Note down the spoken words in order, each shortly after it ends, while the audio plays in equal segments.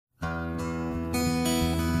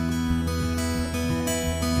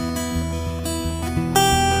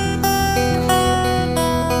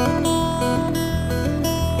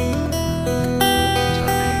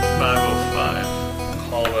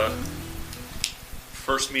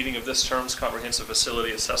first meeting of this term's comprehensive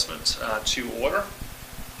facility assessment to order.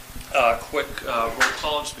 Quick roll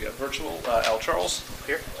call. We have virtual. Al Charles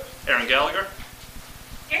here, Aaron Gallagher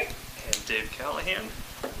here, and Dave Callahan.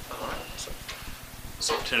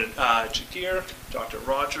 Superintendent Jagir, Dr.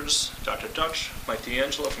 Rogers, Dr. Dutch, Mike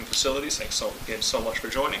D'Angelo from facilities. Thanks again so much for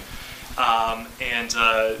joining.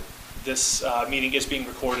 This meeting is being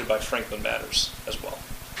recorded by Franklin Matters as well.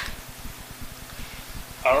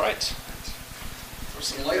 All right.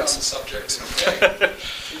 There's some light on the subject. Okay.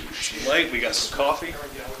 Some light. We got some coffee.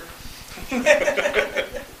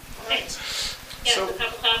 Yes, so, a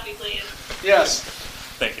cup of coffee, please. Yes.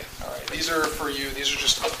 Thank you. All right. These are for you. These are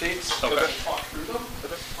just updates. Okay. We'll talk through them.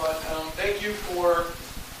 Okay. But thank you for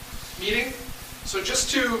meeting. So just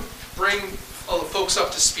to bring all the folks up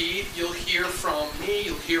to speed, you'll hear from me,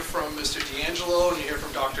 you'll hear from Mr. D'Angelo, and you'll hear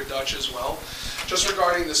from Dr. Dutch as well, just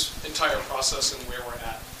regarding this entire process and where we're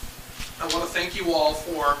at. I want to thank you all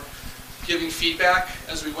for giving feedback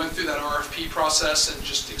as we went through that RFP process and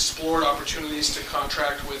just explored opportunities to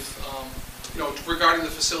contract with, regarding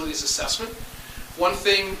the facilities assessment. One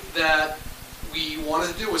thing that we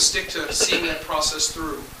wanted to do was stick to seeing that process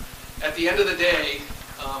through. At the end of the day,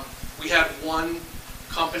 we had one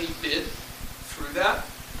company bid through that.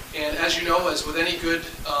 And as you know, as with any good,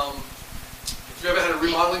 if you've ever had a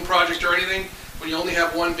remodeling project or anything, when you only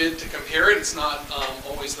have one bid to compare it, it's not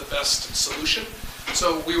always the best solution.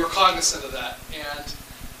 So we were cognizant of that, and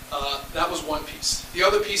that was one piece. The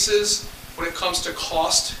other piece is, when it comes to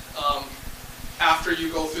cost, after you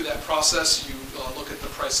go through that process, you look at the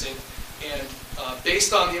pricing, and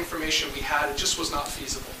based on the information we had, it just was not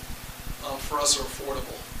feasible for us or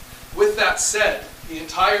affordable. With that said, the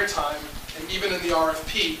entire time, and even in the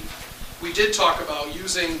RFP, we did talk about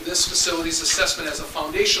using this facilities assessment as a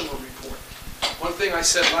foundational report. One thing I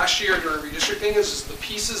said last year during redistricting is the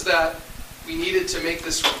pieces that we needed to make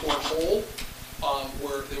this report whole,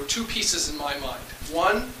 there were two pieces in my mind.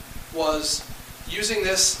 One was using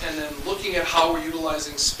this and then looking at how we're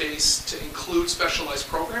utilizing space to include specialized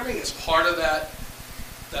programming as part of that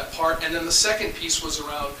part. And then the second piece was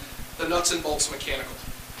around the nuts and bolts mechanical,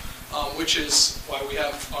 which is why we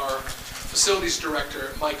have our facilities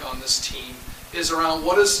director, Mike, on this team, is around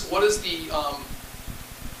what is the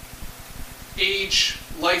age,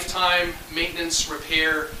 lifetime, maintenance,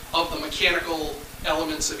 repair of the mechanical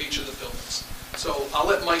elements of each of the buildings. So I'll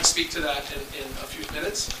let Mike speak to that in a few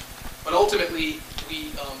minutes. But ultimately,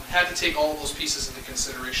 we had to take all of those pieces into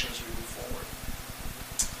consideration as we move forward.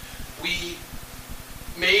 We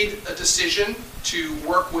made a decision to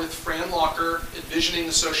work with Fran Locker, Envisioning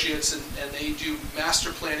Associates, and they do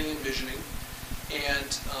master planning and visioning.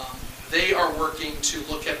 And they are working to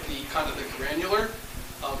look at the kind of the granular.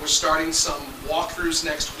 We're starting some walkthroughs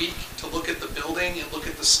next week to look at the building and look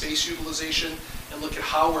at the space utilization and look at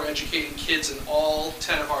how we're educating kids in all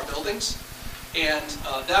 10 of our buildings. And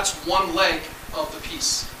that's one leg of the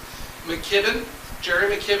piece.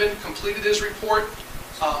 Jerry McKibben completed his report.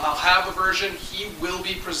 I'll have a version. He will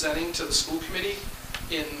be presenting to the school committee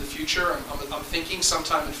in the future. I'm thinking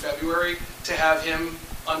sometime in February to have him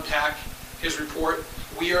unpack his report.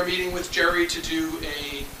 We are meeting with Jerry to do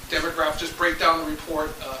a demographic, just break down the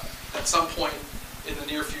report at some point in the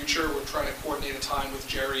near future. We're trying to coordinate a time with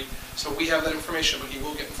Jerry. So we have that information, but he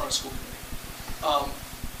will get in front of school committee.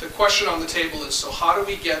 The question on the table is, so how do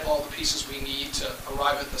we get all the pieces we need to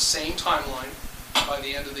arrive at the same timeline by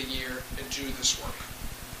the end of the year and do this work?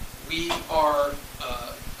 We are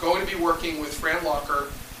going to be working with Fran Locker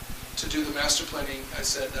to do the master planning. I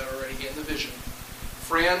said that already in the vision.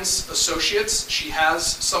 Fran's associates, she has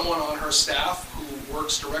someone on her staff who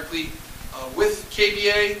works directly with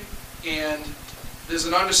KBA, and there's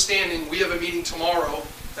an understanding. We have a meeting tomorrow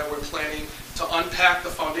that we're planning to unpack the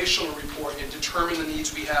foundational report and determine the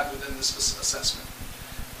needs we have within this assessment.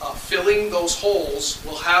 Filling those holes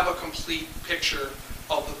will have a complete picture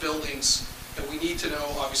of the buildings, and we need to know,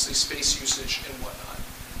 obviously, space usage and whatnot.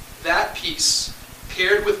 That piece,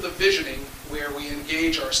 paired with the visioning, where we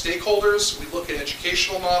engage our stakeholders, we look at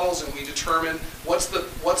educational models, and we determine what's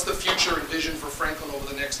the future and vision for Franklin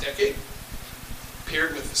over the next decade,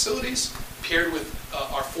 paired with facilities, paired with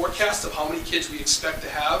our forecast of how many kids we expect to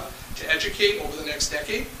have to educate over the next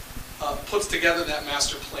decade, puts together that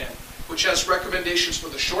master plan, which has recommendations for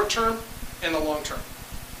the short term and the long term.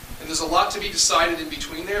 And there's a lot to be decided in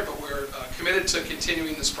between there, but we're committed to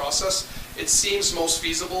continuing this process. It seems most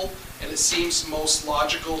feasible, and it seems most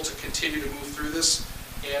logical to continue to move through this.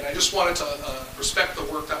 And I just wanted to respect the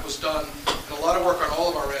work that was done, and a lot of work on all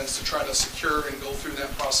of our ends to try to secure and go through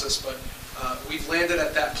that process. But we've landed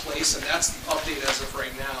at that place, and that's the update as of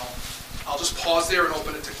right now. I'll just pause there and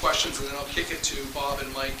open it to questions, and then I'll kick it to Bob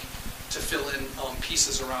and Mike to fill in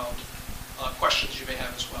pieces around questions you may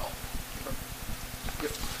have as well.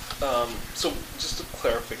 So just a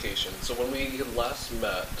clarification. So when we had last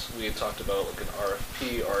met, we had talked about like an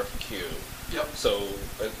RFP, RFQ. Yep. So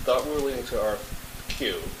I thought we were leaning to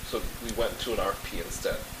RFQ, so we went to an RFP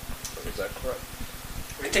instead. Is that correct?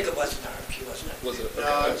 I think it was an RFQ, wasn't it? Was it?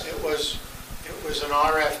 No, Okay. it was an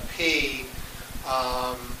RFP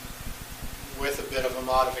with a bit of a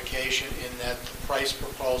modification in that the price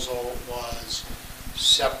proposal was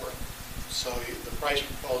separate. So the price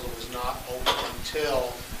proposal was not open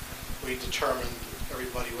until we determined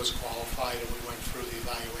everybody was qualified and we went through the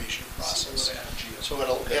evaluation process. So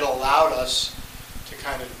it allowed us to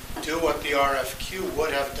kind of do what the RFQ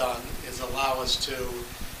would have done, is allow us to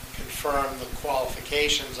confirm the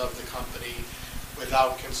qualifications of the company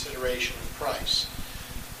without consideration of price.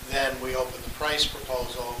 Then we open the price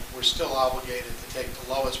proposal. We're still obligated to take the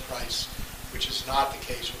lowest price, which is not the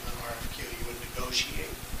case with an RFQ. You would negotiate.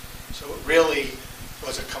 So it really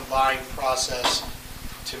was a combined process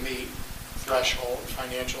to meet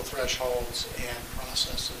financial thresholds and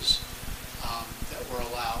processes that were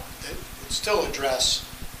allowed that would still address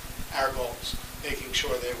our goals, making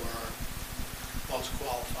sure they were most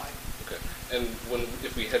qualified. Okay. And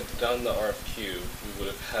if we had done the RFQ, we would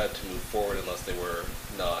have had to move forward unless they were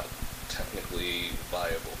not technically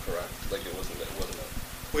viable, correct? Like it wasn't a.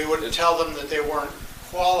 We would tell them that they weren't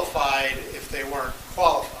qualified if they weren't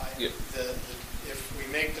qualified. Yep. If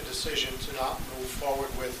we make the decision to not move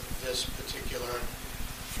forward with this particular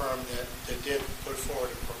firm that did put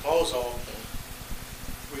forward a proposal,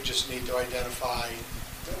 we just need to identify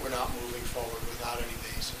that we're not moving forward without any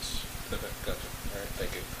basis. Okay, gotcha. All right,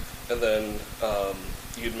 thank you. And then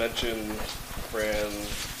you'd mentioned Fran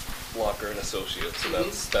Blocker and Associates, so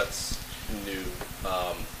that's new.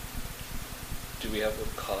 Do we have the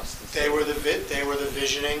cost? They were the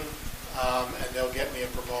visioning, and they'll get me a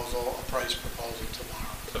price proposal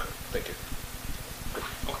tomorrow. Okay, thank you.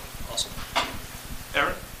 Okay, awesome.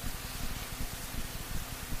 Aaron?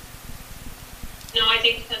 No, I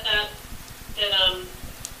think that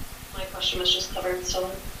my question was just covered, so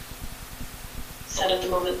set at the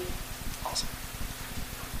moment. Awesome.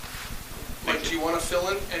 Mike, do you want to fill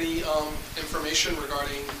in any information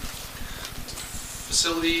regarding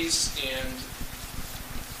facilities and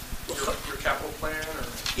your capital plan? Or?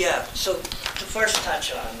 Yeah, so to first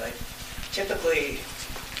touch on, like, typically,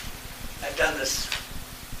 I've done this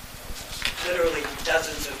literally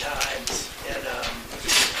dozens of times, and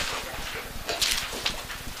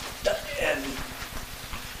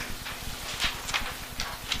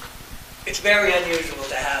it's very unusual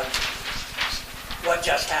to have what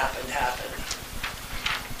just happened happen.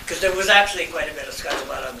 Because there was actually quite a bit of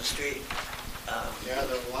scuttlebutt on the street. Yeah,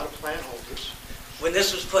 there were a lot of plant holders. When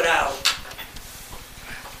this was put out,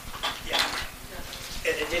 yeah,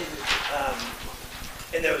 and it didn't,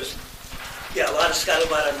 and there was, yeah, a lot of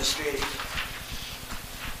scuttlebutt on the street.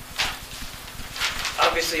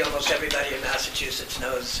 Obviously, almost everybody in Massachusetts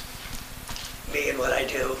knows me and what I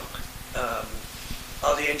do.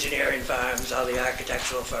 All the engineering firms, all the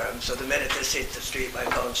architectural firms. So the minute this hit the street, my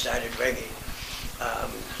phone started ringing.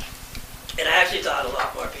 And I actually thought a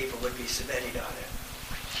lot more people would be submitting on it.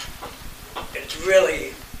 It's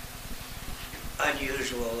really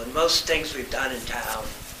unusual, and most things we've done in town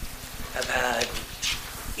have had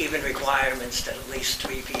even requirements that at least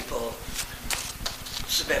 3 people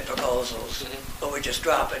submit proposals, or we just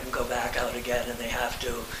drop it and go back out again, and they have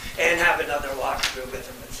to, and have another walkthrough with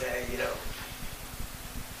them and say,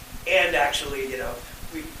 and actually,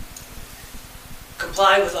 we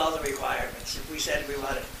comply with all the requirements. If we said we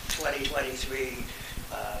want a 2023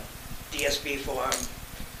 DSB form,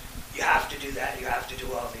 you have to do that, you have to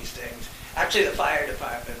do all these things. Actually, the fire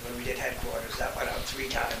department, when we did headquarters, that went out 3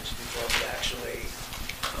 times before we actually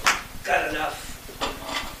got enough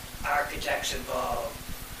architects involved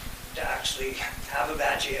to actually have a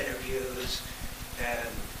batch of interviews. And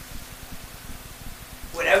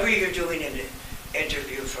whenever you're doing an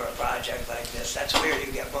interview for a project like this, that's where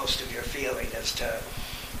you get most of your feeling as to,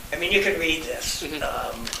 I mean, you can read this.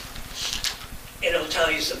 It'll tell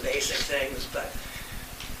you some basic things, but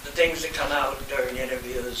the things that come out during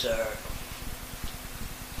interviews are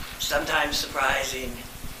sometimes surprising,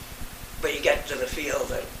 but you get to the feel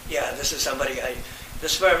that, yeah, this is somebody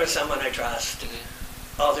this firm is someone I trust.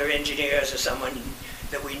 All their engineers are someone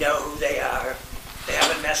that we know who they are. They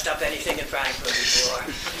haven't messed up anything in Franklin before,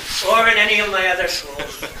 or in any of my other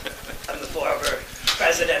schools. I'm the former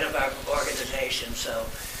president of our organization, so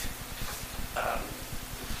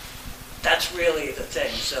that's really the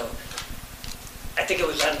thing. So I think it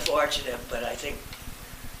was unfortunate, but I think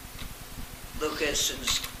Lucas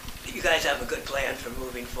and you guys have a good plan for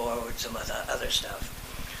moving forward some of the other stuff.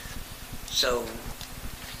 So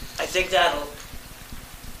I think that'll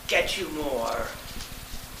get you more,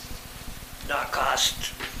 not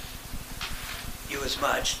cost you as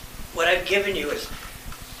much. What I've given you is,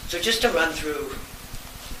 so just to run through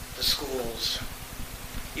the schools.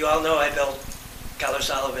 You all know I built Keller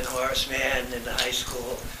Sullivan, Horace Mann in the high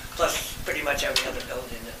school, plus pretty much every other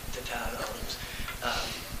building that the town owns.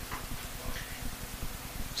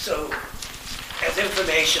 So as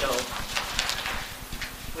informational,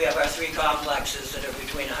 we have our 3 complexes that are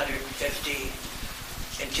between 150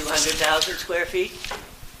 and 200,000 square feet.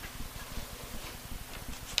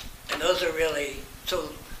 And those are really, so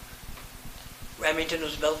Remington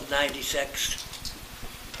was built in '96.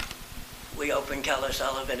 We opened Keller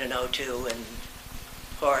Sullivan in '02 and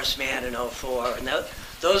Horace Mann in '04. And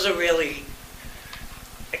those are really,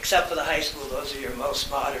 except for the high school, those are your most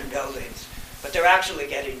modern buildings. But they're actually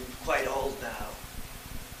getting quite old now.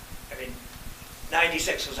 I mean,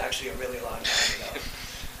 '96 was actually a really long time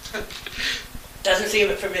ago. Doesn't seem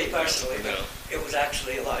it for me personally, but it was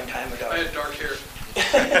actually a long time ago. I had dark hair.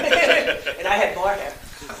 And I had more hair.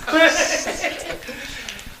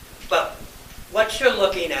 But what you're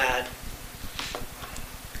looking at,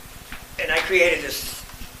 and I created this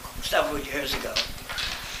several years ago,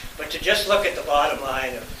 but to just look at the bottom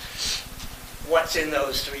line of what's in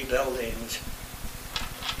those 3 buildings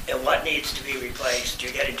and what needs to be replaced,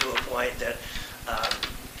 you're getting to a point that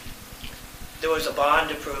there was a bond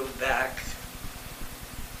approved back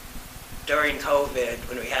during COVID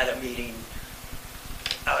when we had a meeting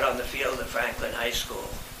out on the field at Franklin High School,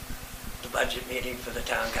 the budget meeting for the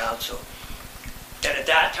town council. And at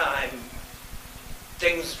that time,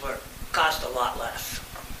 things cost a lot less.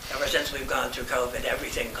 Ever since we've gone through COVID,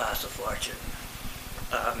 everything costs a fortune.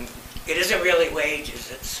 It isn't really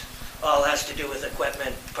wages, it's all has to do with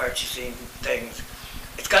equipment, purchasing things.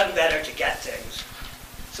 It's gotten better to get things.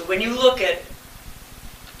 So when you look at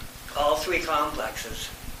all 3 complexes,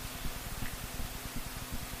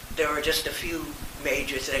 there are just a few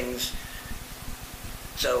major things.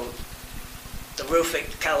 So the roof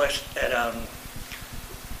at Keller at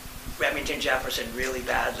Remington Jefferson really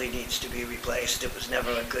badly needs to be replaced. It was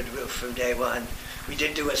never a good roof from day one. We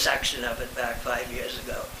did do a section of it back 5 years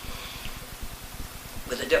ago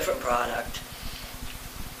with a different product.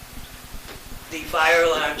 The fire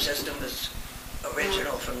alarm system is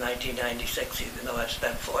original from 1996, even though I've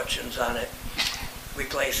spent fortunes on it,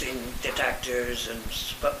 replacing detectors and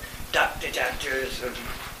duct detectors, and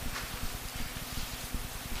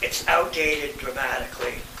it's outdated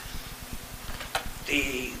dramatically.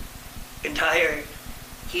 The entire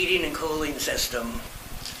heating and cooling system,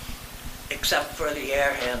 except for the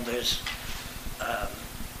air handlers,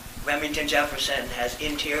 Remington Jefferson has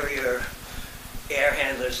interior air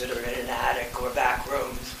handlers that are in an attic or back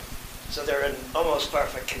rooms, so they're in almost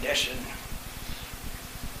perfect condition.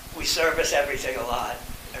 We service everything a lot.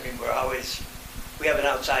 I mean, we have an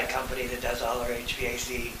outside company that does all our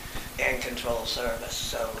HVAC and control service.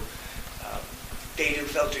 So they do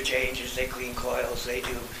filter changes, they clean coils, they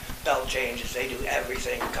do belt changes, they do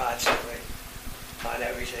everything constantly on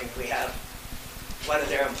everything. We have one of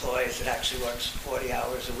their employees that actually works 40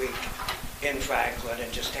 hours a week in Franklin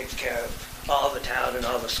and just takes care of all the town and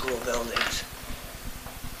all the school buildings.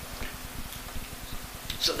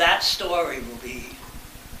 So that story will be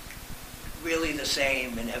really the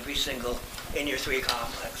same in in your 3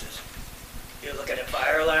 complexes. You're looking at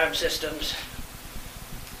fire alarm systems,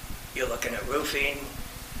 you're looking at roofing,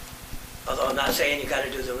 although I'm not saying you got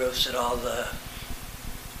to do the roofs at all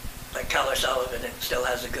like Keller Sullivan, it still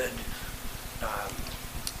has a good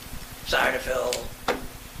Sarnafil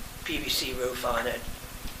PVC roof on it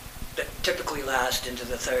that typically lasts into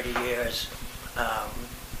the 30 years.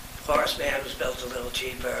 Horace Mann was built a little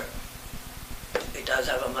cheaper. It does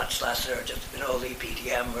have a much lesser, just an old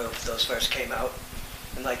EPDM roof. Those first came out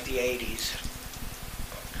in like the 80s.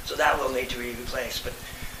 So that will need to be replaced. But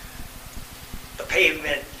the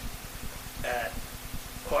pavement at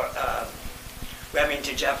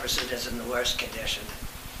Remington Jefferson is in the worst condition.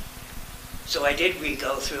 So I did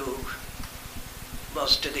go through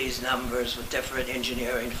most of these numbers with different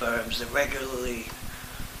engineering firms that regularly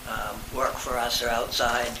work for us or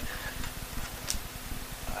outside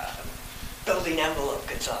building envelope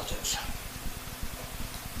consultants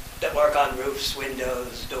that work on roofs,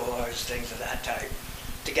 windows, doors, things of that type,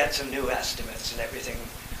 to get some new estimates, and everything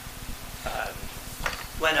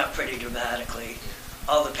went up pretty dramatically.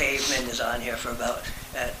 All the pavement is on here for about,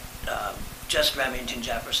 at just Remington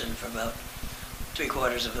Jefferson, for about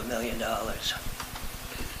 $750,000.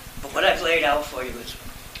 what I've laid out for you is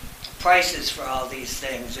prices for all these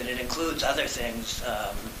things, and it includes other things,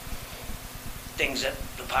 things at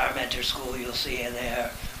the Parmenter School you'll see in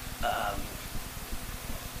there.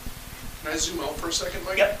 Can I zoom out for a second,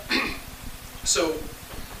 Mike? Yep. So,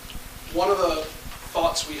 one of the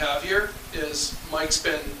thoughts we have here is Mike's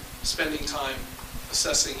been spending time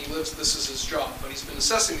assessing, this is his job, but he's been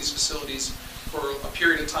assessing these facilities for a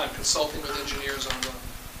period of time, consulting with engineers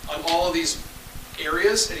on all of these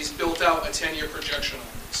areas, and he's built out a 10-year projection on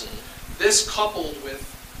these. This, coupled with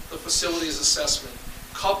the facilities assessment,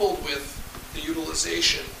 coupled with the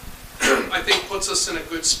utilization, I think puts us in a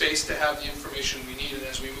good space to have the information we need, and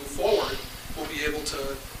as we move forward, we'll be able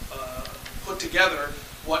to put together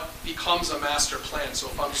what becomes a master plan. So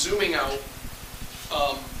if I'm zooming out,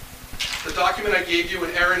 the document I gave you,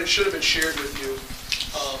 and Erin, it should have been shared with you,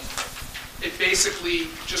 it basically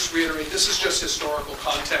just reiterates, this is just historical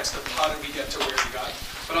context of how did we get to where we got.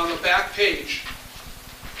 But on the back page,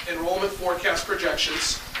 enrollment forecast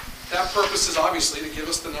projections, that purpose is obviously to give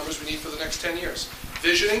us the numbers we need for the next 10 years.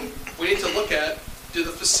 Visioning, we need to look at, do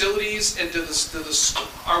the facilities and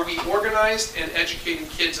are we organized and educating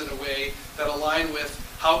kids in a way that align with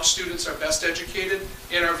how students are best educated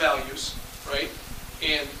and our values, right?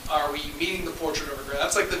 And are we meeting the portrait of a grad?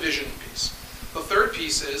 That's like the visioning piece. The third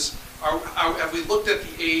piece is, have we looked at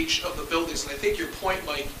the age of the buildings? And I think your point,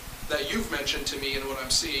 Mike, that you've mentioned to me and what I'm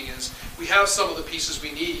seeing is, we have some of the pieces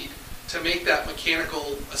we need to make that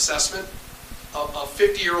mechanical assessment. A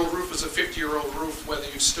 50-year-old roof is a 50-year-old roof, whether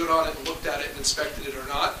you stood on it and looked at it and inspected it or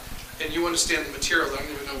not, and you understand the materials. I don't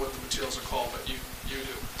even know what the materials are called, but you do.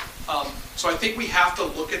 So I think we have to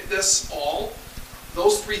look at this all.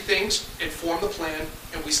 Those three things inform the plan,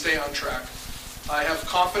 and we stay on track. I have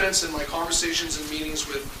confidence in my conversations and meetings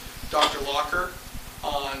with Dr. Locker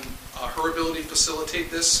on her ability to facilitate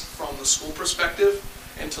this from the school perspective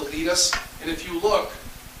and to lead us. And if you look,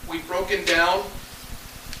 we've broken down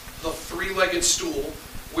the three-legged stool.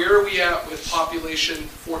 Where are we at with population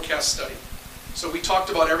forecast study? So we talked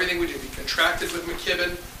about everything we did. We contracted with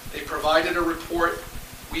McKibben. They provided a report.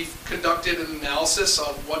 We've conducted an analysis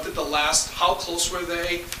of how close were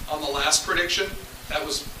they on the last prediction. That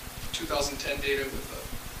was 2010 data with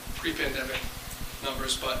the pre-pandemic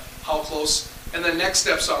numbers, but how close. And then next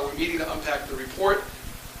steps are, we're meeting to unpack the report.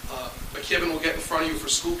 McKibben will get in front of you for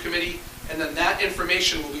school committee, and then that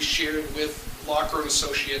information will be shared with Locker and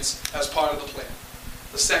Associates as part of the plan.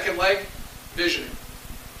 The second leg, visioning,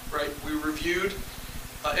 right? We reviewed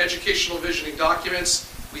educational visioning documents.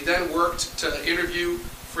 We then worked to interview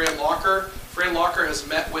Fran Locker. Fran Locker has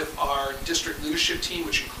met with our district leadership team,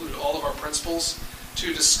 which included all of our principals,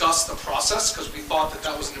 to discuss the process, because we thought that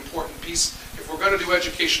that was an important piece. If we're going to do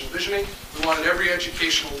educational visioning, we wanted every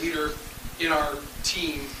educational leader in our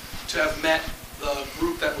team to have met the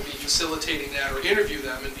group that would be facilitating that or interview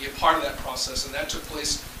them and be a part of that process, and that took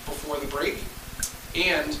place before the break.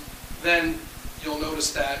 And then you'll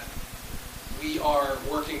notice that we are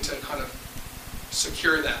working to kind of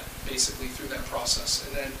secure that basically through that process.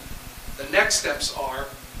 And then the next steps are,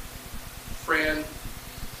 Fran,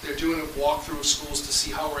 they're doing a walkthrough of schools to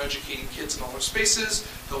see how we're educating kids in all their spaces.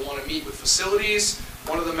 They'll want to meet with facilities.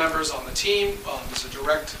 One of the members on the team is a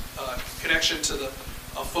direct connection to the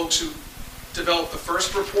folks who developed the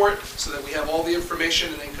first report, so that we have all the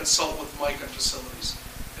information and then consult with Mike on facilities.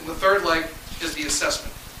 And the third leg is the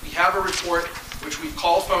assessment. We have a report which we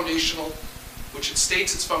call foundational, which it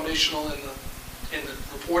states it's foundational in the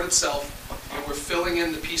report itself, and we're filling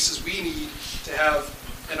in the pieces we need to have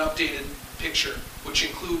an updated picture, which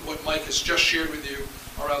include what Mike has just shared with you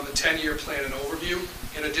around the 10-year plan and overview,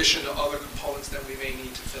 in addition to other components that we may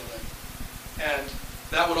need to fill in. And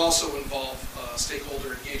that would also involve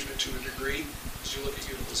stakeholder engagement to a degree as you look at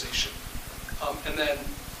utilization. And then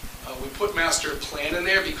we put master plan in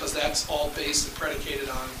there because that's all based and predicated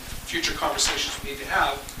on future conversations we need to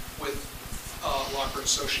have with Locker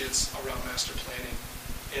Associates around master planning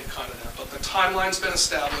and kind of that. But the timeline's been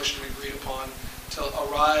established and agreed upon to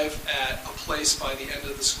arrive at a place by the end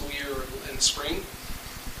of the school year or in the spring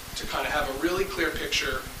to kind of have a really clear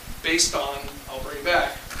picture based on, I'll bring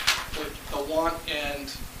back, the want and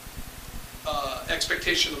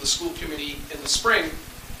expectation of the school committee in the spring.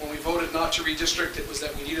 When we voted not to redistrict, it was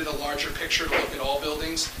that we needed a larger picture to look at all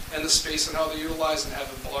buildings and the space and how they're utilized and have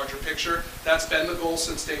a larger picture. That's been the goal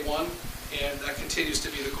since day one, and that continues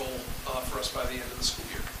to be the goal for us by the end of the school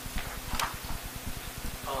year.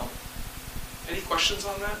 Any questions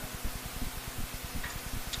on that?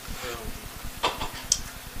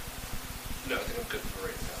 No, I think I'm good for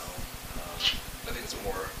right now. I think it's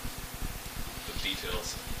more the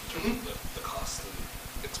details in terms of the costs and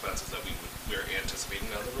expenses that we're anticipating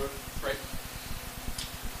down the road.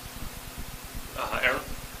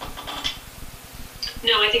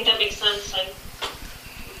 No, I think that makes sense. I'm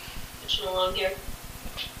pushing along here.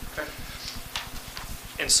 Okay.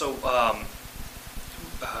 And so,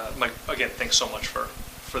 Mike, again, thanks so much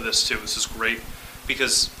for this too. This is great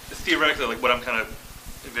because theoretically, like what I'm kind of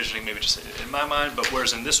envisioning, maybe just in my mind, but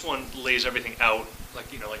whereas in this one lays everything out,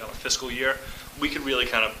 like like on a fiscal year, we could really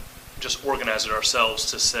kind of just organize it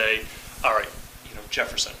ourselves to say, all right,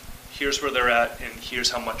 Jefferson, here's where they're at, and here's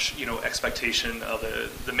how much expectation of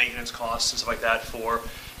the maintenance costs and stuff like that for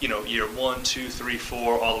year 1, 2, 3,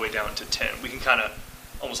 4, all the way down to 10. We can kind of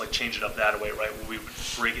almost like change it up that way, right? Where we would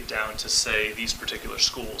break it down to say these particular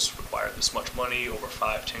schools require this much money over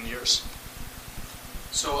 5, 10 years.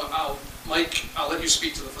 So Mike, I'll let you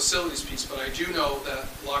speak to the facilities piece, but I do know that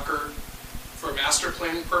Locker, for master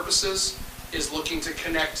planning purposes, is looking to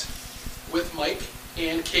connect with Mike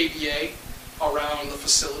and KBA around the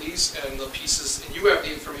facilities and the pieces, and you have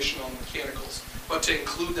the information on mechanicals, but to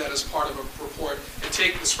include that as part of a report and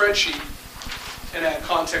take the spreadsheet and add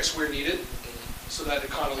context where needed so that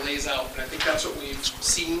it kind of lays out. And I think that's what we've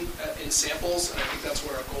seen in samples, and I think that's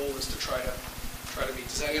where our goal is to try to meet.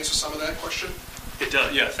 Does that answer some of that question? It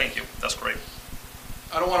does, yeah, thank you. That's great.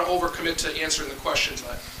 I don't want to overcommit to answering the question,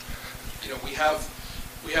 but we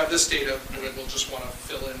have this data, and then we'll just want to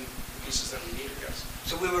fill in the pieces that we need, I guess.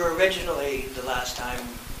 So we were originally, the last time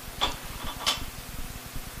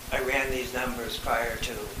I ran these numbers prior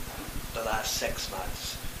to the last 6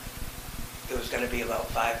 months, it was going to be about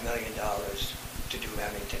 $5 million to do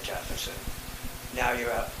Remington Jefferson. Now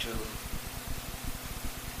you're up to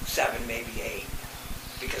 7, maybe 8,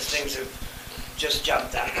 because things have just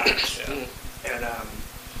jumped that much. Yeah. And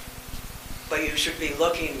but you should be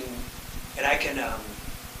looking, and I can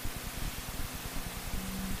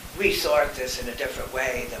resort this in a different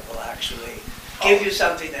way that will actually give you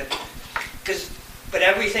something that, but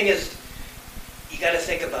everything is, you got to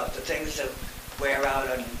think about the things that wear out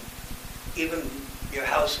on even your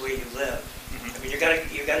house where you live. I mean, you got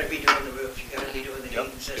to be doing the roof, you got to be doing the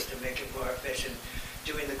heating system, make it more efficient,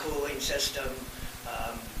 doing the cooling system,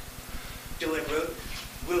 doing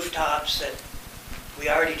rooftops. That we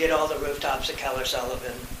already did all the rooftops at Keller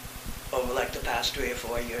Sullivan over like the past 3 or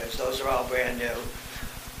 4 years. Those are all brand new.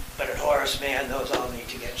 But at Horace Mann, those all need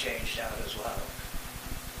to get changed out as well.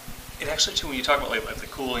 And actually, too, when you talk about like the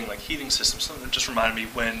cooling, like heating system, something that just reminded me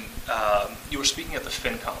when you were speaking at the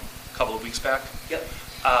FinCom a couple of weeks back. Yep.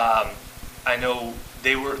 I know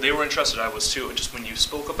they were interested. I was too. Just when you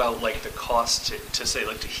spoke about like the cost to say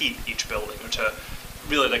like to heat each building or to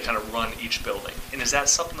really like kind of run each building. And is that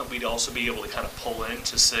something that we'd also be able to kind of pull in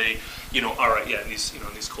to say, all right, yeah, in these in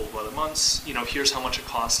these cold weather months, here's how much it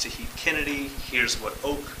costs to heat Kennedy. Here's what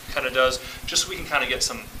Oak kind of does, just so we can kind of get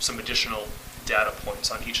some additional data points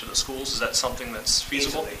on each of the schools. Is that something that's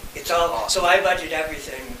feasible? Easily. It's all awesome. So I budget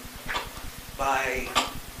everything by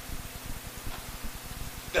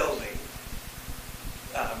building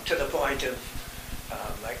to the point of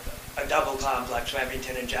like a double complex,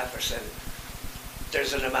 Remington and Jefferson.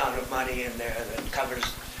 There's an amount of money in there that covers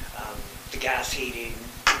the gas heating,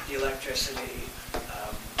 the electricity.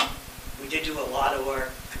 We did do a lot of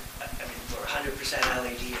work. I mean, we're 100%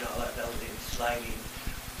 LED in all our buildings, lighting.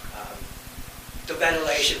 The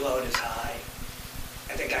ventilation load is high.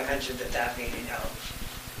 I think I mentioned at that meeting how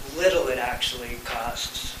little it actually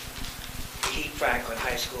costs to heat Franklin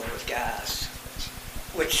High School with gas,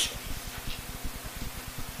 which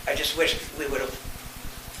I just wish we would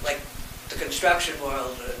have, like, the construction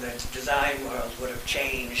world and the design world would have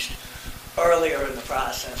changed earlier in the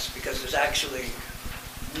process, because there's actually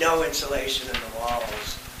no insulation in the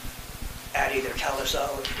walls at either Keller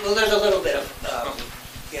Sullivan. Well, there's a little bit of,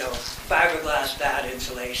 fiberglass bad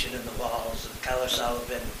insulation in the walls of Keller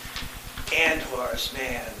Sullivan and Horace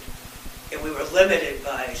Mann. And we were limited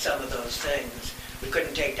by some of those things. We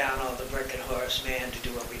couldn't take down all the brick at Horace Mann to do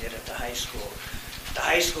what we did at the high school. The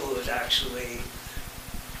high school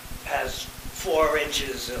has 4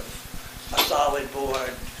 inches of a solid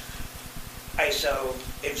board ISO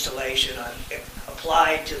insulation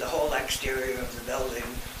applied to the whole exterior of the building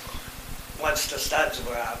once the studs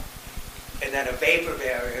were up. And then a vapor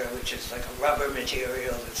barrier, which is like a rubber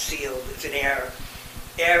material that's sealed. It's an air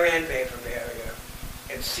and vapor barrier,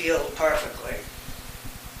 and sealed perfectly.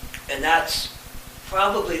 And that's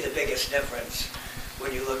probably the biggest difference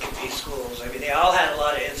when you look at these schools. I mean, they all had a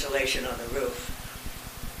lot of insulation on the roof,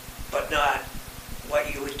 but not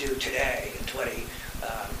what you would do today in 20.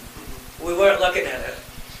 We weren't looking at it.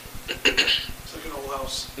 It's like an old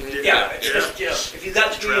house. Yeah, it's just, if you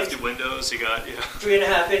got drafty windows, you got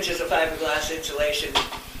 3.5 inches of fiberglass insulation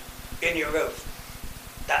in your roof,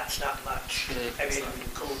 that's not much. I mean,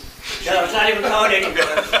 Code. no, it's not even code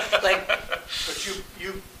anymore. Like, But you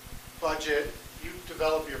budget, you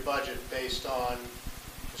develop your budget based on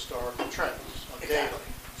historical trends, on data. Exactly.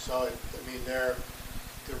 So, I mean, they're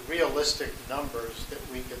realistic numbers that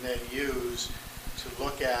we can then use to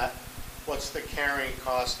look at what's the carrying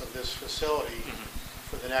cost of this facility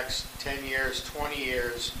for the next 10 years, 20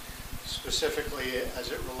 years, specifically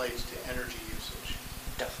as it relates to energy usage.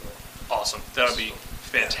 Definitely. Awesome. That would be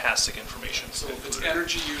fantastic information. So if it's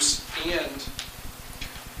energy use and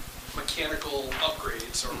mechanical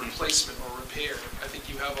upgrades or replacement or repair, I think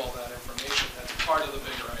you have all that information. That's part of the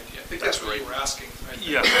bigger idea. I think that's what you were asking. I think.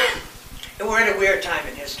 Yeah. And we're in a weird time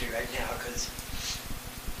in history right now because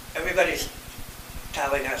everybody's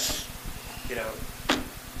telling us, you know,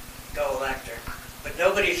 go electric, but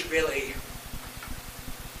nobody's really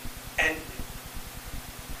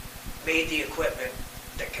made the equipment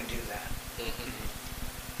that can do that.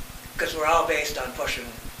 Because we're all based on pushing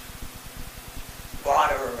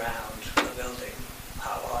water around the building,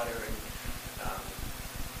 hot water,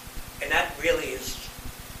 and that really is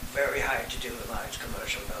very hard to do in large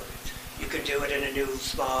commercial buildings. You could do it in a new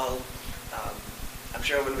small, I'm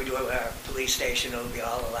sure when we do our police station, it'll be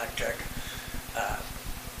all electric,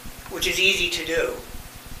 which is easy to do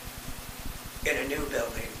in a new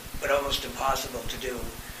building, but almost impossible to do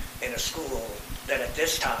in a school that at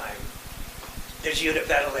this time, there's unit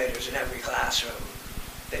ventilators in every classroom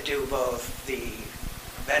that do both the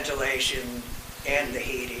ventilation and the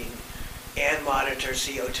heating and monitor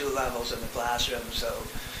CO2 levels in the classroom. So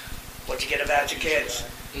once you get a batch of kids,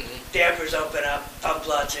 dampers open up, pump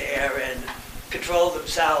lots of air in, control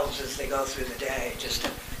themselves as they go through the day. Just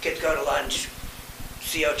kids go to lunch,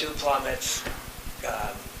 CO2 plummets,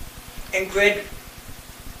 and grid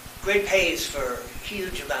pays for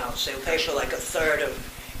huge amounts. They'll pay for like a third of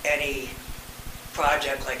any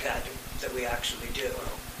project like that we actually do.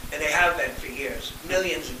 And they have been for years.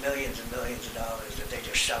 Millions and millions and millions of dollars that they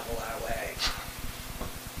just shovel our way.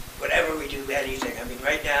 Whenever we do anything, I mean,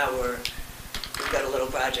 right now we've got a little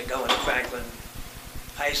project going at Franklin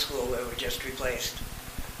High School where we just replaced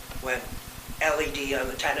LED on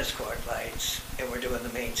the tennis court lights, and we're doing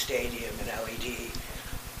the main stadium in LED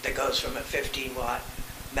that goes from a 15-watt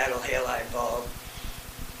metal halide bulb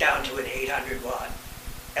down to an 800-watt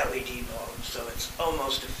LED bulb. So it's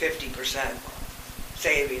almost a 50%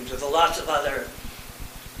 savings with lots of other,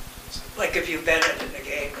 like if you've been at a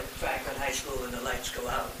game at Franklin High School and the lights go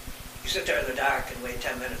out, you sit there in the dark and wait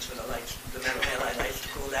 10 minutes for the metal halide lights to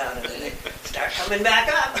cool down, and then they start coming back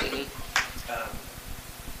up.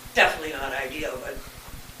 Definitely not ideal, but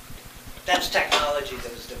that's technology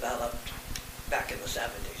that was developed back in the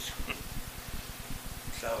 70s.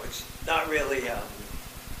 So it's not really,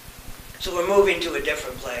 so we're moving to a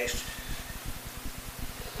different place.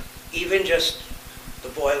 Even just the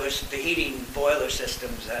boilers, the heating boiler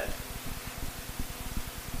systems at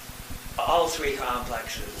all three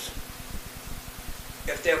complexes,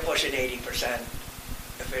 if they're pushing 80%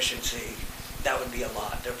 efficiency, that would be a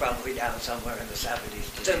lot. They're probably down somewhere in the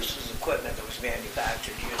 70s. But this was equipment that was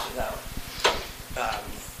manufactured years ago.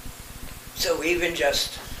 So even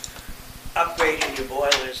just upgrading your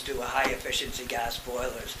boilers to a high-efficiency gas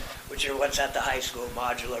boilers, which are what's at the high school,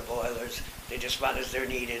 modular boilers. They just run as they're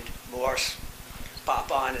needed, more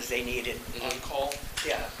pop on as they needed. On call.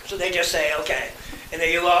 Yeah, so they just say, okay, and then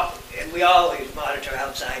and we always monitor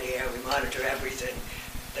outside air, we monitor everything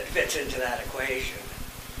that fits into that equation.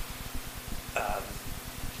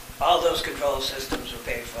 All those control systems were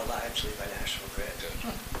paid for largely by National Grid.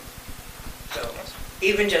 So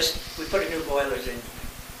even just, we put new boilers in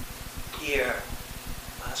here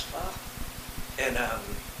last fall, and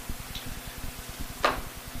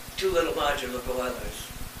 2 little modular boilers.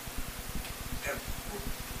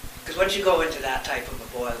 Because once you go into that type of a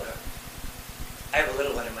boiler, I have a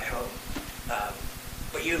little one in my home,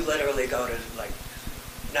 but you literally go to like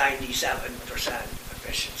 97%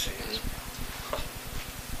 efficiency.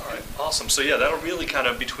 All right, awesome. So yeah, that'll really kind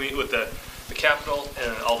of, between with the capital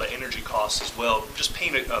and all the energy costs as well, just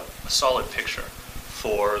paint a solid picture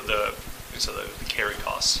for the carry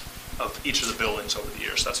costs of each of the buildings over the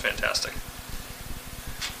years. That's fantastic.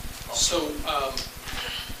 So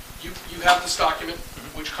you have this document,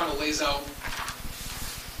 which kind of lays out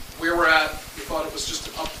where we're at. We thought it was just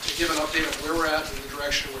to give an update of where we're at and the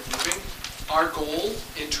direction we're moving. Our goal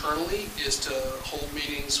internally is to hold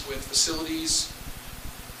meetings with facilities,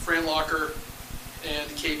 Fran Locker, and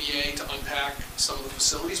KBA to unpack some of the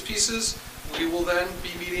facilities pieces. We will then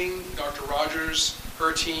be meeting Dr. Rogers,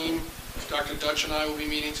 her team, Dr. Dutch and I will be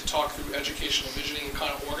meeting to talk through educational visioning and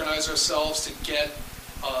kind of organize ourselves to get,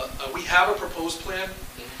 we have a proposed plan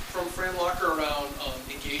from Fran Locker around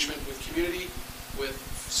engagement with community, with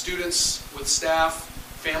students, with staff,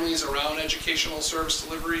 families around educational service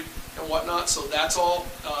delivery and whatnot. So that's all.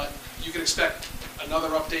 You can expect another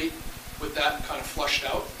update with that kind of flushed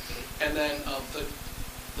out. And then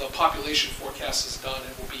the population forecast is done.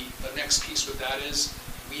 It will be, the next piece with that is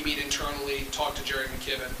we meet internally, talk to Jerry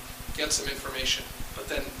McKibben, get some information. But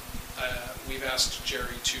then we've asked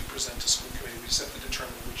Jerry to present to school committee. We just have to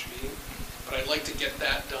determine which meeting. But I'd like to get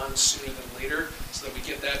that done sooner than later so that we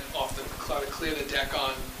get that off the cloud, clear the deck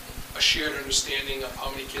on a shared understanding of how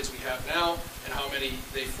many kids we have now and how many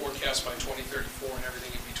they forecast by 2034 and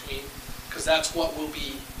everything in between. Because that's what will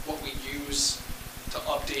be, what we use to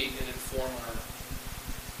update and inform our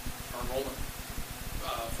enrollment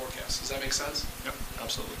forecast. Does that make sense? Yep,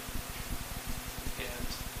 absolutely. And,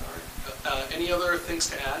 all right. Any other things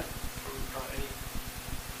to add? Any?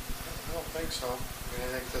 I don't think so. I mean, I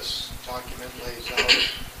think this document lays out,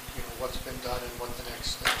 what's been done and what the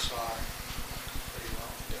next steps are pretty well.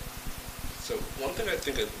 Yeah. So one thing I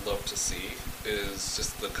think I'd love to see is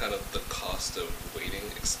just the kind of the cost of waiting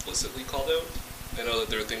explicitly called out. I know that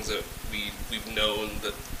there are things that we've known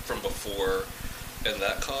that from before, and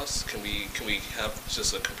that cost. Can we have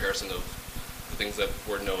just a comparison of the things that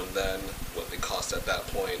were known then, what they cost at that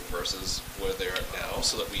point versus where they're at now,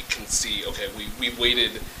 so that we can see, okay, we've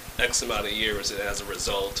waited X amount of years, and as a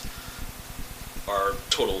result, our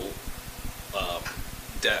total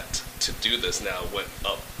debt to do this now went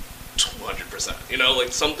up 200%.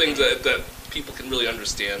 Like some things that people can really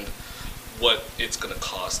understand what it's going to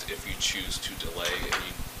cost if you choose to delay and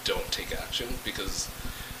you don't take action, because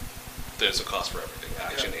there's a cost for everything,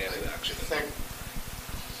 action and inaction.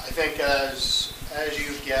 I think as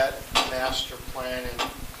you get a master plan in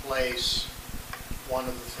place, one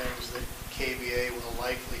of the things that KBA will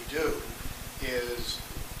likely do is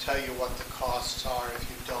tell you what the costs are if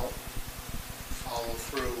you don't follow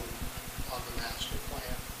through on the master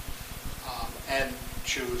plan. And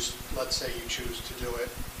let's say you choose to do it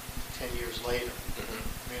 10 years later. Mm-hmm.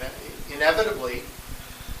 I mean, inevitably,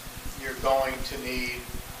 you're going to need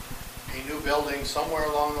a new building somewhere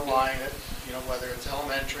along the line, whether it's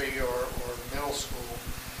elementary or middle school.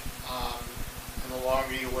 And the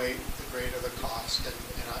longer you wait, the greater the cost. And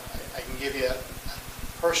I can give you a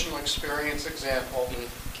personal experience example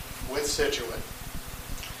with Situate.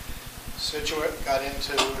 Situate got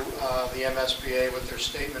into the MSBA with their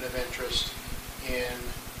statement of interest in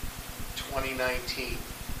 2019.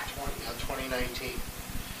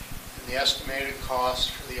 And the estimated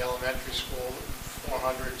cost for the elementary school,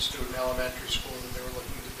 400 student elementary school that they were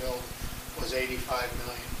looking to build, was $85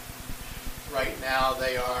 million. Right now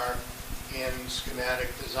they are in schematic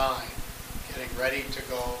design, getting ready to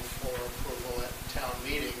go for approval at town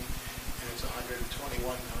meeting, and it's $121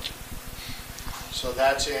 million. So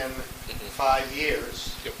that's in 5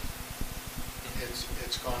 years. Yep.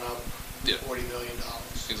 It's gone up $40 million.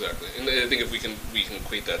 Exactly, and I think if we can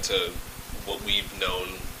equate that to what we've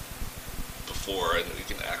known before, and we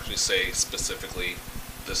can actually say specifically,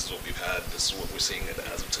 this is what we've had, this is what we're seeing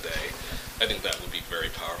as of today. I think that would be very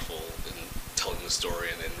powerful in telling the story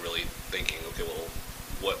and then really thinking, okay, well,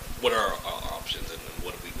 what are our options and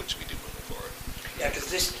what should we do moving forward? Yeah,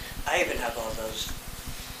 because I even have all those,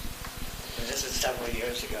 and this is several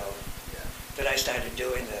years ago that I started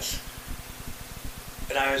doing this.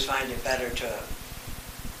 But I always find it better to...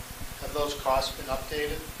 Have those costs been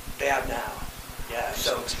updated? They have now, yeah.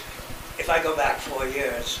 So if I go back 4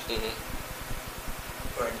 years,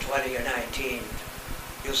 or in 20 or 19,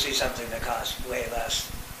 you'll see something that costs way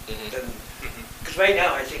less than... Because right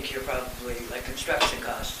now I think you're probably, like construction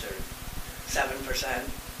costs are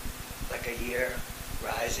 7%, like a year,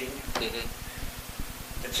 rising.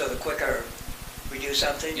 And so the quicker we do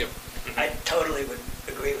something, I totally would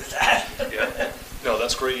agree with that. Yeah. No,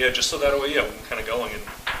 that's great. Yeah, just so that way, we can kind of going and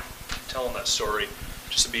tell them that story,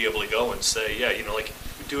 just to be able to go and say, like,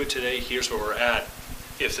 we do it today, here's where we're at.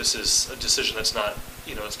 If this is a decision that's not,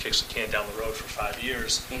 it's kicks the can down the road for 5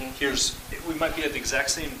 years, we might be at the exact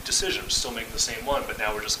same decision, still making the same one, but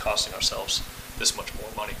now we're just costing ourselves this much more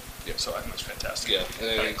money. Yeah. So I think that's fantastic. Yeah,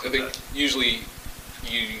 and I think usually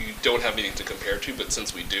you don't have anything to compare to, but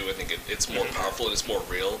since we do, I think it's more powerful and it's more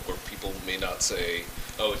real, where people may not say,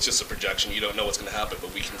 oh, it's just a projection, you don't know what's going to happen,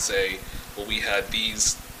 but we can say, well, we had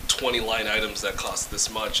these 20 line items that cost this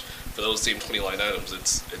much. For those same 20 line items,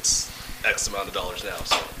 it's X amount of dollars now.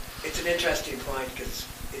 So it's an interesting point, because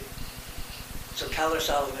so Keller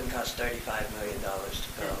Sullivan cost $35 million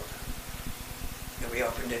to build, and we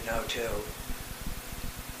opened it in '02.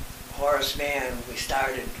 Horace Mann, we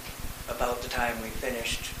started about the time we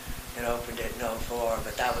finished and opened it in '04,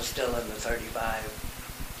 but that was still in the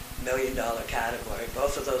 $35 million category.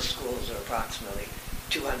 Both of those schools are approximately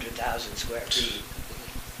 200,000 square feet.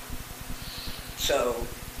 So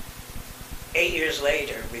 8 years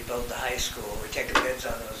later, we built the high school. We're taking bids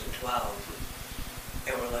on those in 12,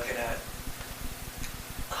 and we're looking at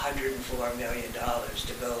 $104 million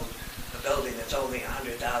to build a building that's only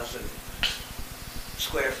 100,000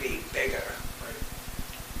 square feet bigger.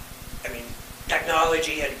 I mean,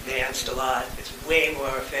 technology had advanced a lot. It's way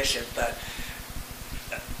more efficient, but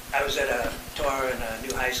I was at a tour in a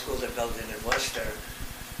new high school they're building in Worcester,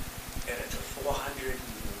 and it's a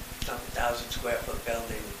 400,000 square foot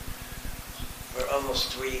building for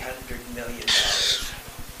almost $300 million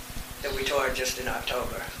that we toured just in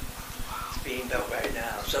October. It's being built right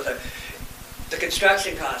now. So the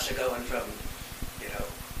construction costs are going from,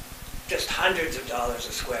 just hundreds of dollars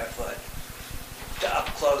a square foot to up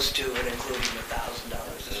close to and including $1,000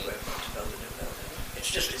 a square foot to build a new building.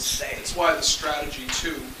 It's just insane. That's why the strategy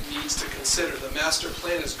too needs to consider, the master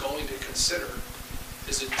plan is going to consider,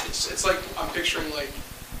 it's like, I'm picturing like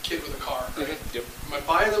a kid with a car, right? Yep. Am I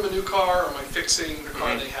buying them a new car, or am I fixing the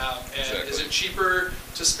car they have? And Exactly. is it cheaper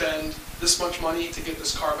to spend this much money to get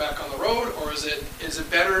this car back on the road, or is it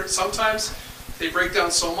better? Sometimes they break down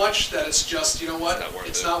so much that it's just, you know what,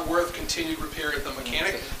 it's not worth continued repair at the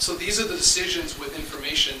mechanic. So these are the decisions with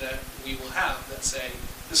information that we will have that say,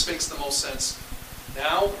 this makes the most sense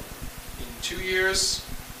now, in 2 years,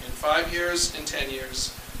 in 5 years, in 10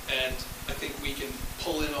 years. And I think we can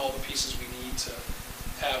pull in all the pieces we need to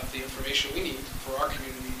have the information we need for our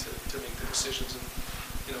community to make the decisions. And,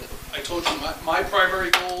 I told you, my primary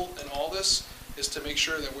goal in all this is to make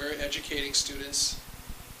sure that we're educating students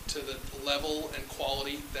to the level and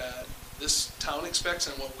quality that this town expects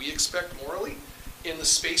and what we expect morally, in the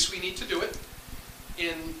space we need to do it,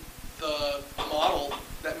 in the model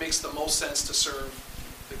that makes the most sense to serve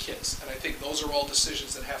the kids. And I think those are all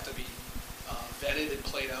decisions that have to be vetted and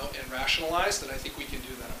played out and rationalized, and I think we can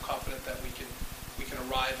do that. I'm confident that we can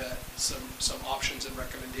arrive at some options and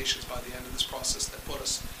recommendations by the end of this process that put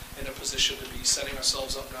us in a position to be setting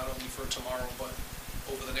ourselves up not only for tomorrow, but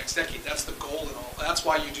over the next decade. That's the goal and all. That's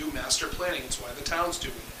why you do master planning. It's why the town's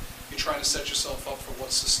doing it. You're trying to set yourself up for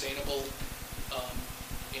what's sustainable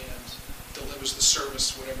and delivers the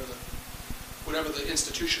service, whatever the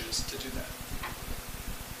institution is, to do that.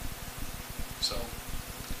 So,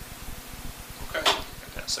 okay.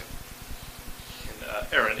 Fantastic. And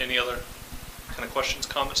Erin, any other kind of questions,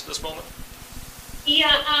 comments at this moment?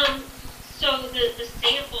 Yeah, so the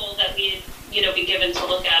sample that we had, be given to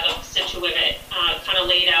look at of Situate, kind of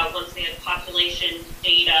laid out once they had population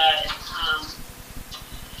data,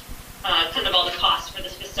 kind of all the costs for the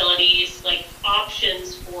facilities, like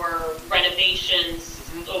options for renovations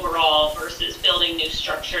overall versus building new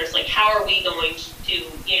structures. Like, how are we going to,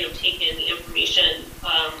 take in the information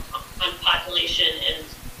on population and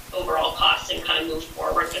overall costs and kind of move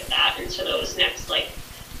forward with that into those next, kind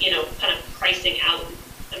of pricing out,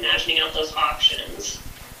 imagining out those options?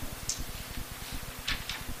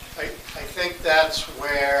 I think that's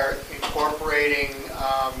where incorporating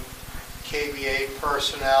KBA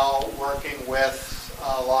personnel working with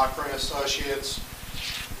Locker and Associates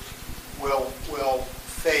will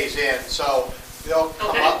phase in. So they'll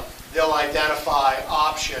come up, they'll identify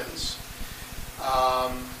options.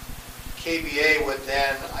 KBA would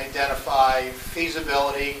then identify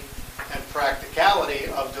feasibility and practicality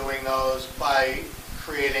of doing those by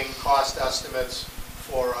creating cost estimates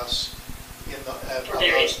for us of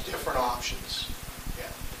those different options.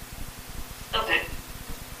 Yeah. Okay.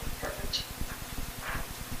 Perfect.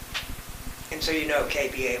 And so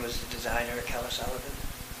KBA was the designer at Keller Sullivan.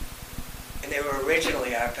 And they were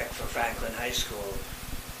originally our pick for Franklin High School.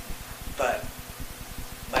 But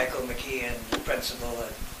Michael McKeon, the principal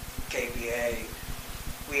at KBA,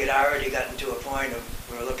 we had already gotten to a point of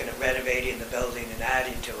we were looking at renovating the building and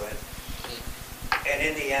adding to it. And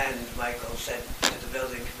in the end, Michael said to the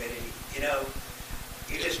building committee,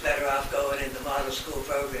 you're just better off going in the model school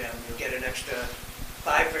program. You'll get an extra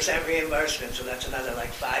 5% reimbursement, so that's another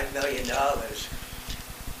like $5 million.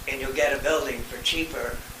 And you'll get a building for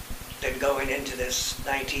cheaper than going into this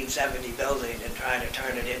 1970 building and trying to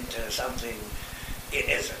turn it into something it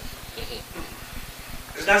isn't.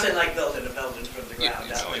 There's nothing like building a building from the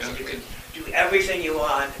ground up. You can do everything you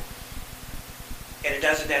want, and it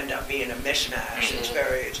doesn't end up being a mishmash.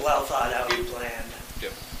 It's well thought out and planned.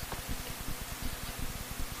 Yep.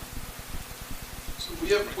 So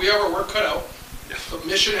we have our work cut out. The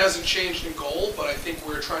mission hasn't changed in goal, but I think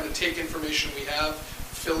we're trying to take information we have,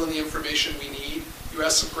 fill in the information we need. You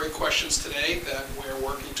asked some great questions today that we're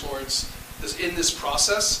working towards in this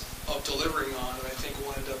process of delivering on, and I think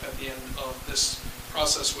we'll end up at the end of this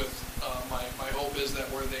process with, my hope is that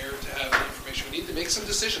we're there to have the information we need to make some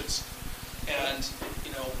decisions. And,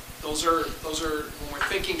 those are, when we're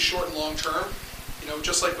thinking short and long term, you know,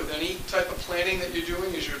 just like with any type of planning that you're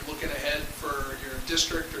doing, as you're looking ahead for your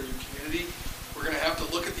district or your community, we're going to have to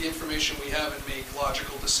look at the information we have and make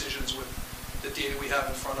logical decisions with the data we have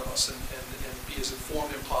in front of us and be as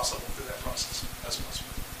informed as possible through that process as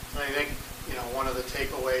possible. I think, you know, one of the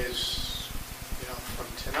takeaways, you know, from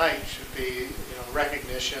tonight should be, you know,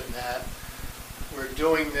 recognition that we're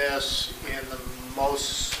doing this in the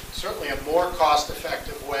most, certainly a more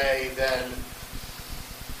cost-effective way than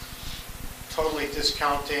totally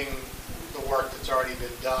discounting the work that's already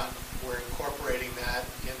been done. We're incorporating that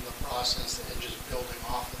in the process and just building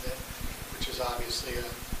off of it, which is obviously a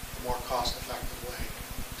more cost-effective way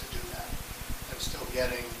to do that, and still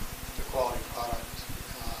getting the quality product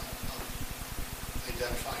of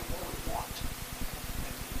identifying what we want.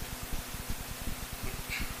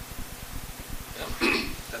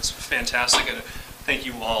 That's fantastic, and thank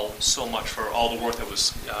you all so much for all the work that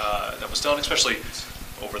was done, especially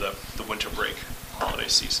over the winter break holiday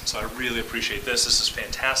season. So I really appreciate this. This is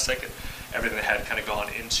fantastic, and everything that had kind of gone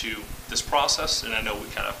into this process. And I know we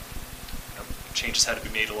kind of, you know, changes had to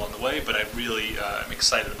be made along the way, but I really am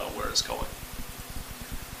excited about where it's going.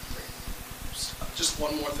 Just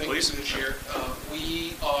one more thing Please. to the chair.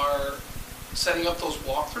 We are setting up those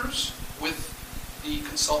walkthroughs with the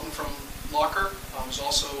consultant from Locker, who's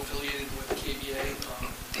also affiliated with KBA.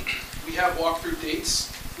 We have walkthrough dates.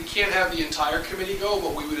 We can't have the entire committee go,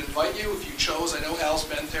 but we would invite you if you chose. I know Al's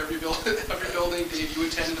been to every building. Dave, you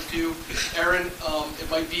attended a few. Erin, it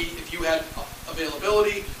might be if you had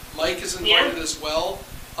availability. Mike is invited as well.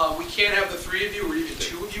 We can't have the three of you or even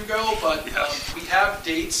two of you go, but we have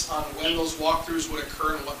dates on when those walkthroughs would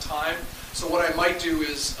occur and what time. So what I might do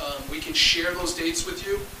is we can share those dates with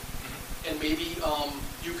you, and maybe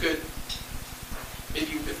you could,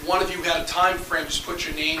 maybe if one of you had a time frame, just put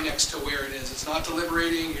your name next to where it is. It's not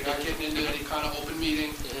deliberating, you're not getting into any kind of open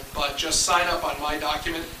meeting, but just sign up on my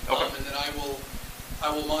document, and then I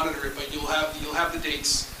will monitor it. But you'll have the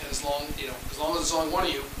dates, and as long as it's only one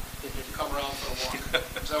of you, you come around for a walk.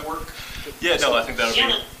 Does that work? Yeah, no, I think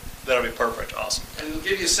that'll be perfect. Awesome. And it'll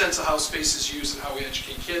give you a sense of how space is used and how we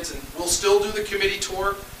educate kids. And we'll still do the committee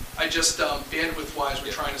tour. I just, bandwidth-wise,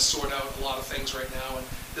 we're trying to sort out a lot of things right now, and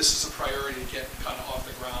this is a priority to get kind of off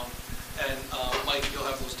the ground. And Mike, you'll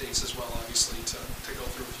have those dates as well, obviously, to go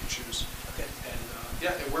through if you choose. Okay. And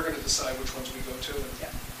and we're going to decide which ones we go to. And,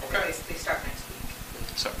 Yeah. Okay. They start next week.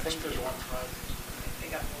 So, I think there's one Friday.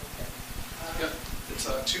 They got moved in. yeah, it's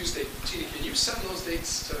Tuesday. Tina, can you send those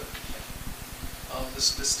dates to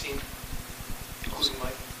this team, including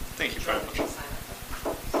Mike? thank you very much.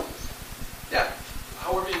 Yeah,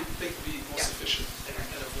 however you think would be most efficient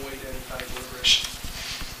and avoid any kind of deliberation.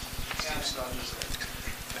 Steve's nodding his head.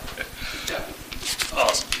 Yeah.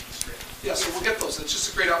 Awesome. Yeah, so we'll get those. It's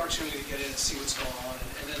just a great opportunity to get in and see what's going on.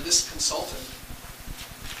 And then this consultant,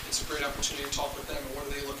 it's a great opportunity to talk with them and what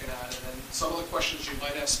are they looking at. And then some of the questions you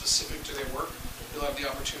might have specific to their work, you'll have the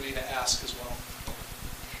opportunity to ask as well.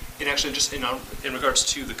 And actually, just in regards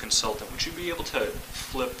to the consultant, would you be able to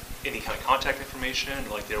flip any kind of contact information,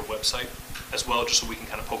 like their website, as well, just so we can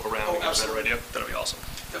kind of poke around and get a better idea? That'd be awesome.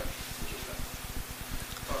 Yep.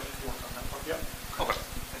 Work on that part. Yep. Okay.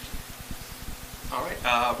 All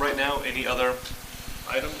right. Right now, any other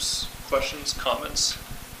items, questions, comments?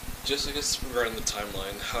 Just, I guess, regarding the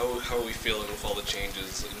timeline, how are we feeling with all the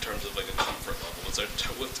changes in terms of like a comfort level?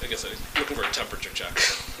 I guess I'm looking for a temperature check.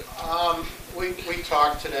 We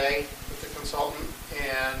talked today with the consultant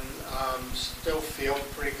and still feel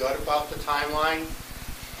pretty good about the timeline.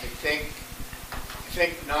 I think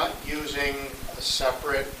not using a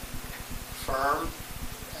separate firm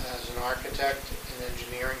as an architect and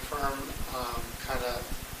engineering firm kind of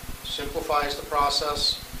simplifies the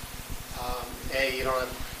process. You don't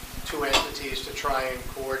have two entities to try and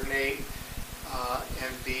coordinate,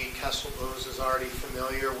 and B, Kessel Booz is already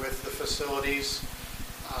familiar with the facilities.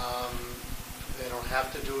 They don't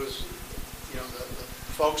have to do as, the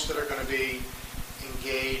folks that are going to be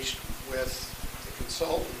engaged with the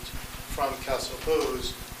consultant from Kessel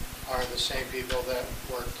Booz are the same people that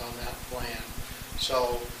worked on that plan.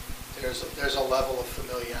 So there's a level of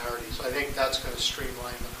familiarity. So I think that's going to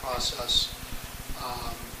streamline the process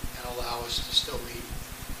and allow us to still meet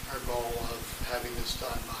our goal of having this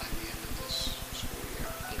done by the end of this school year.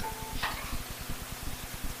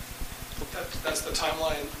 That's the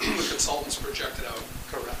timeline the consultants projected out.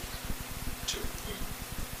 Correct. To.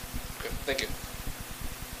 Okay, thank you.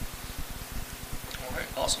 All right,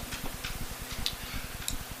 awesome.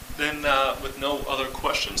 Then with no other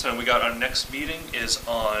questions, and we got our next meeting is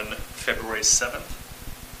on February 7th.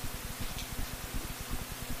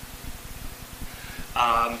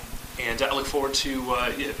 And I look forward to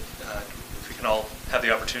if we can all have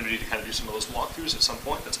the opportunity to kind of do some of those walkthroughs at some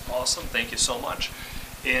point. That's awesome. Thank you so much.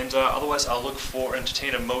 And otherwise, I'll look for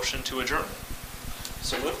entertain a motion to adjourn.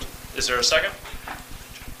 So moved. Is there a second?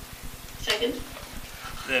 Second?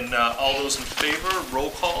 Then all those in favor,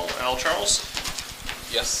 roll call. Al Charles,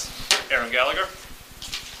 Yes. Aaron Gallagher,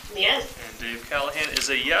 Yes. and Dave Callahan is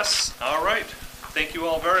a yes. All right. Thank you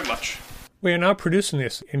all very much. We are now producing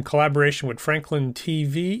this in collaboration with Franklin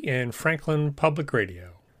TV and Franklin Public Radio.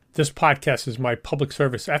 This podcast is my public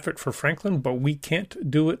service effort for Franklin, but we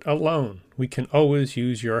can't do it alone. We can always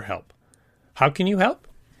use your help. How can you help?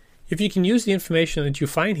 If you can use the information that you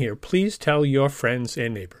find here, please tell your friends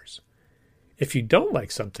and neighbors. If you don't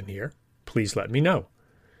like something here, please let me know.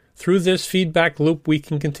 Through this feedback loop, we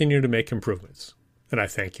can continue to make improvements. And I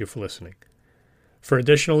thank you for listening. For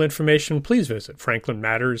additional information, please visit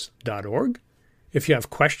franklinmatters.org. If you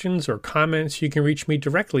have questions or comments, you can reach me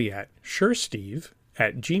directly at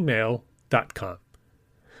suresteve@gmail.com.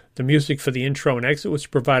 The music for the intro and exit was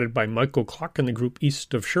provided by Michael Clark and the group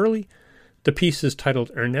East of Shirley. The piece is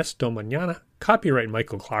titled Ernesto Mañana, copyright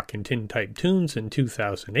Michael Clark and Tintype Tunes in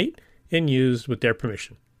 2008, and used with their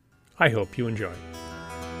permission. I hope you enjoy.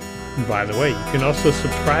 And by the way, you can also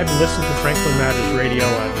subscribe and listen to Franklin Matters Radio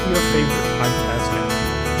on your favorite podcast app.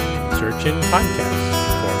 Search in podcasts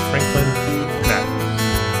for Franklin